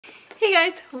Hey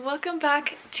guys, welcome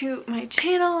back to my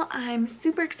channel. I'm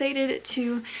super excited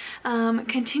to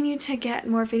continue to get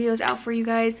more videos out for you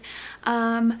guys.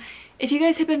 If you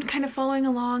guys have been kind of following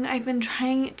along, I've been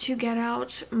trying to get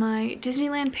out my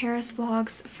Disneyland Paris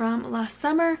vlogs from last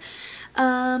summer.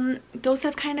 Those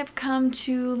have kind of come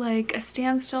to like a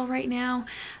standstill right now.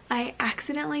 I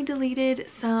accidentally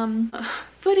deleted some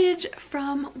footage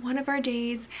from one of our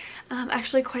days,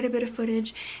 actually quite a bit of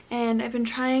footage, and I've been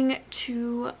trying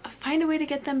to find a way to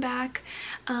get them back.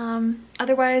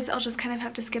 Otherwise I'll just kind of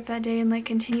have to skip that day and like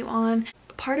continue on.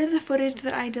 Part of the footage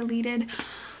that I deleted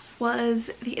was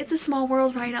the It's a Small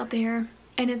World ride out there,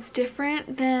 and it's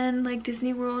different than like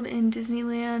Disney World and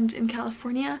Disneyland in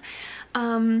California.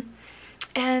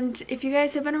 And if you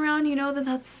guys have been around, you know that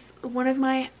that's one of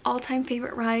my all-time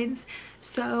favorite rides.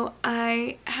 So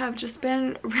I have just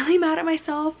been really mad at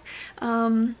myself.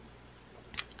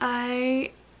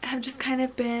 I have just kind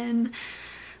of been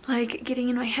like getting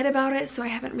in my head about it, so I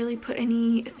haven't really put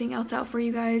anything else out for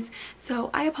you guys,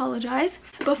 so I apologize.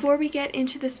 Before we get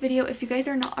into this video, if you guys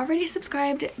are not already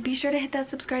subscribed, be sure to hit that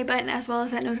subscribe button as well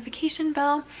as that notification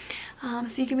bell,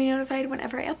 so you can be notified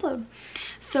whenever I upload.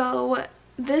 So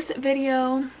this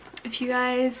video, if you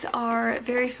guys are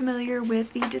very familiar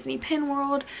with the Disney Pin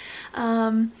World,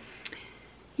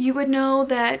 you would know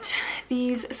that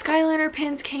these Skyliner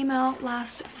pins came out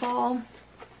last fall,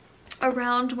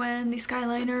 around when the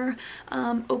Skyliner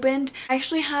opened. I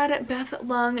actually had Beth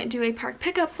Lung do a park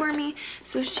pickup for me,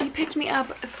 so she picked me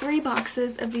up 3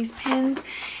 boxes of these pins,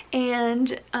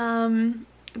 and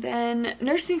then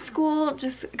nursing school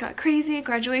just got crazy,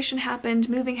 graduation happened,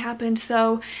 moving happened,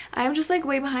 so I'm just like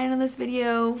way behind on this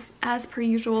video as per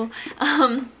usual.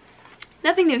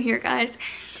 Nothing new here, guys.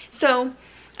 So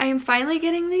I am finally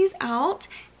getting these out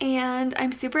and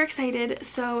I'm super excited.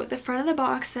 So the front of the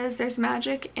box says there's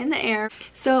magic in the air.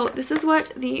 So this is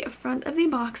what the front of the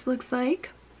box looks like.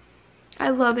 I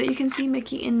love that you can see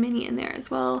Mickey and Minnie in there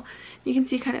as well. You can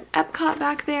see kind of Epcot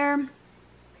back there.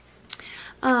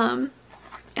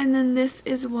 And then this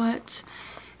is what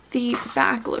the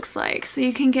back looks like. So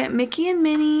you can get Mickey and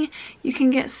Minnie, you can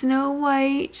get Snow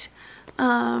White,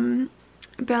 Belle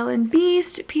and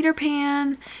Beast, Peter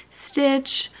Pan,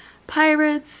 Stitch,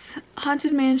 Pirates,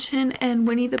 Haunted Mansion, and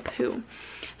Winnie the Pooh.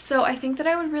 So I think that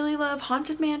I would really love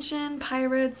Haunted Mansion,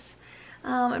 Pirates,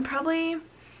 and probably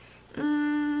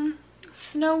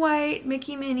Snow White,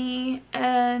 Mickey, Minnie,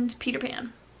 and Peter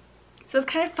Pan. So it's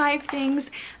kind of 5 things.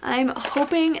 I'm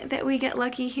hoping that we get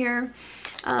lucky here,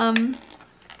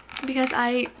 because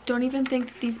I don't even think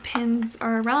that these pins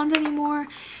are around anymore.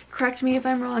 Correct me if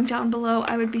I'm wrong down below.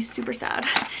 I would be super sad.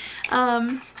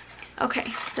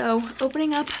 Okay, so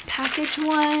opening up package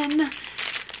 1.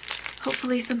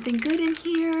 Hopefully something good in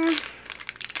here,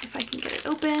 if I can get it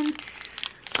open.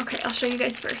 Okay, I'll show you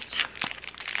guys first.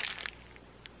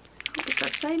 Hope it's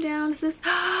upside down. Is this...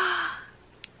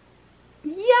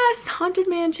 Yes! Haunted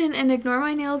Mansion, and ignore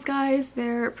my nails, guys.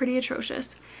 They're pretty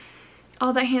atrocious.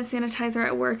 All that hand sanitizer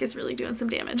at work is really doing some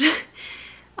damage.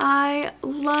 I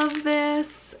love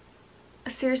this.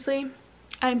 Seriously,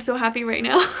 I'm so happy right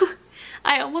now.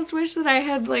 I almost wish that I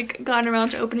had like gotten around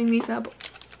to opening these up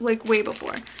like way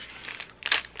before.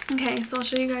 Okay, so I'll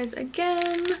show you guys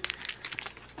again.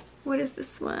 What is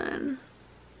this one?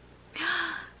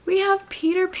 We have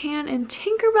Peter Pan and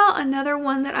Tinkerbell, another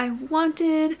one that I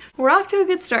wanted. We're off to a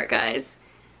good start, guys.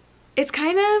 It's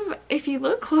kind of, if you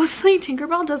look closely,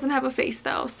 Tinkerbell doesn't have a face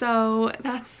though, so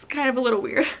that's kind of a little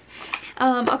weird.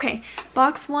 Okay,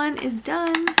 box 1 is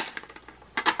done.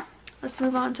 Let's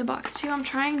move on to box 2. I'm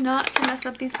trying not to mess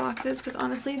up these boxes because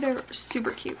honestly they're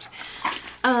super cute.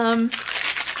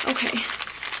 Okay,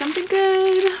 something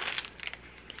good.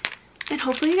 And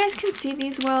hopefully you guys can see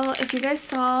these well. If you guys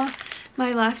saw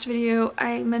my last video,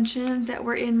 I mentioned that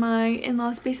we're in my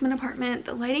in-laws basement apartment.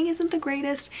 The lighting isn't the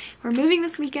greatest. We're moving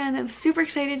this weekend. I'm super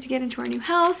excited to get into our new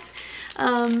house.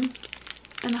 And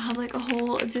I'll have like a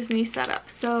whole Disney setup.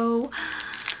 So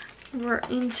we're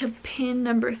into pin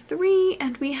number 3,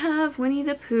 and we have Winnie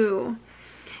the Pooh.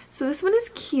 So this one is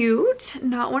cute.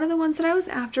 Not one of the ones that I was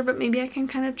after, but maybe I can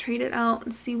kind of trade it out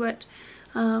and see what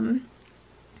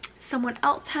someone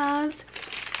else has.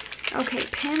 Okay,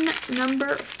 pin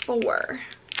number 4.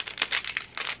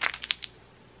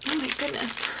 Oh my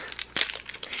goodness.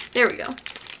 There we go.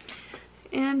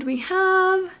 And we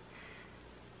have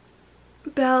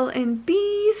Belle and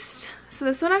Beast. So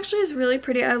this one actually is really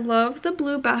pretty. I love the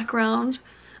blue background.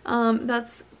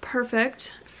 That's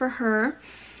perfect for her.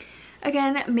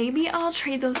 Again, maybe I'll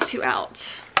trade those 2 out.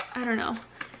 I don't know.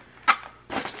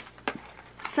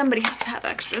 Somebody has to have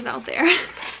extras out there.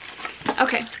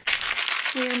 Okay.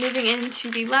 We are moving into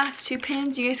the last two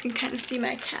pins. You guys can kind of see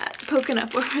my cat poking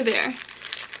up over there.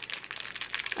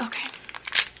 Okay.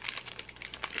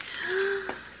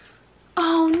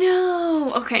 Oh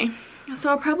no! Okay, so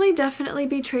I'll probably definitely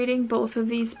be trading both of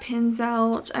these pins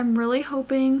out. I'm really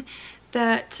hoping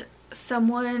that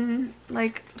someone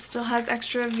like still has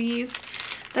extra of these.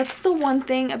 That's the one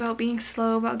thing about being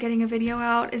slow about getting a video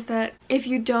out, is that if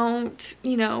you don't,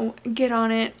 you know, get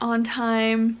on it on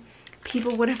time,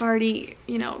 people would have already,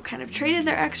 you know, kind of traded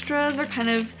their extras, or kind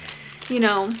of, you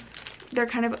know, they're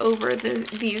kind of over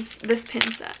this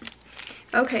pin set.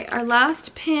 Okay, our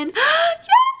last pin. Yes!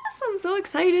 I'm so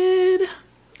excited.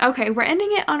 Okay, we're ending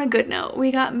it on a good note.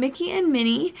 We got Mickey and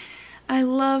Minnie. I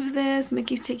love this.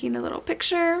 Mickey's taking a little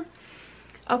picture.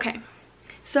 Okay,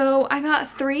 so I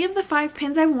got 3 of the 5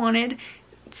 pins I wanted.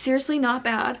 Seriously, not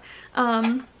bad.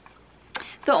 The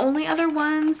only other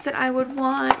ones that I would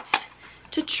want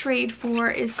to trade for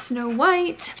is Snow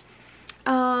White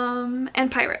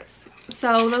and Pirates.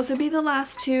 So those would be the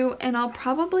last 2, and I'll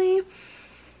probably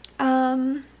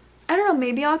I don't know,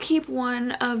 maybe I'll keep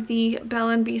one of the Belle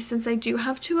and Beast since I do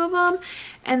have 2 of them,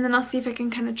 and then I'll see if I can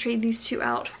kind of trade these 2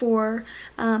 out for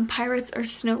Pirates or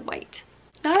Snow White.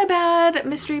 Not a bad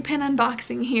mystery pin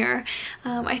unboxing here.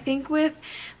 I think with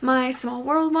my Small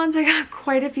World ones I got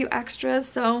quite a few extras,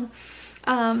 so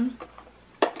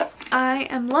I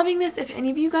am loving this. If any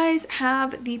of you guys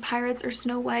have the Pirates or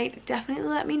Snow White, definitely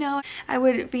let me know. I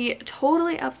would be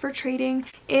totally up for trading.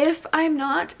 If I'm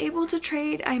not able to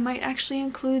trade, I might actually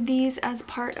include these as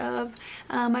part of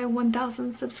my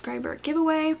 1,000 subscriber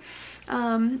giveaway.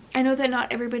 I know that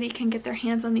not everybody can get their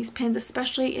hands on these pins,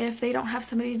 especially if they don't have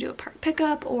somebody to do a park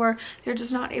pickup, or they're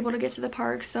just not able to get to the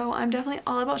park. So I'm definitely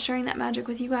all about sharing that magic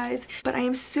with you guys. But I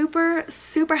am super,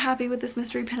 super happy with this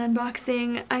mystery pin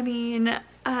unboxing. I mean,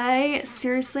 I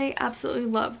seriously absolutely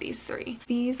love these 3.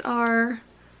 These are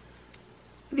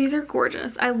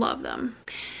gorgeous. I love them.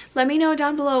 Let me know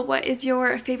down below what is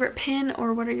your favorite pin,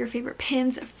 or what are your favorite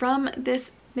pins from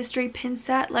this mystery pin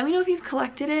set. Let me know if you've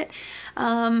collected it.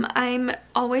 I'm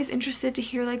always interested to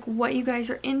hear like what you guys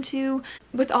are into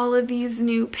with all of these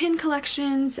new pin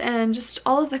collections and just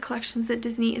all of the collections that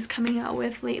Disney is coming out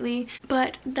with lately.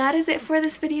 But that is it for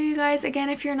this video, you guys. Again,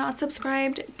 if you're not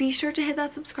subscribed, be sure to hit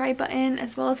that subscribe button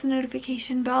as well as the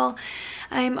notification bell.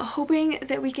 I'm hoping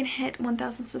that we can hit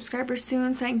 1,000 subscribers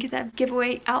soon so I can get that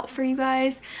giveaway out for you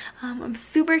guys. I'm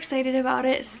super excited about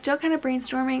it. Still kind of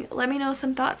brainstorming. Let me know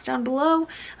some thoughts down below,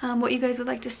 what you guys would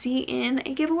like to see in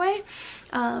a giveaway.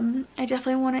 I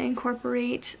definitely want to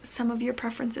incorporate some of your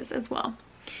preferences as well.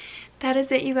 That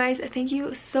is it, you guys. Thank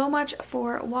you so much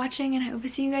for watching, and I hope to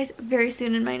see you guys very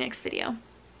soon in my next video.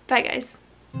 Bye,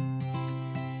 guys.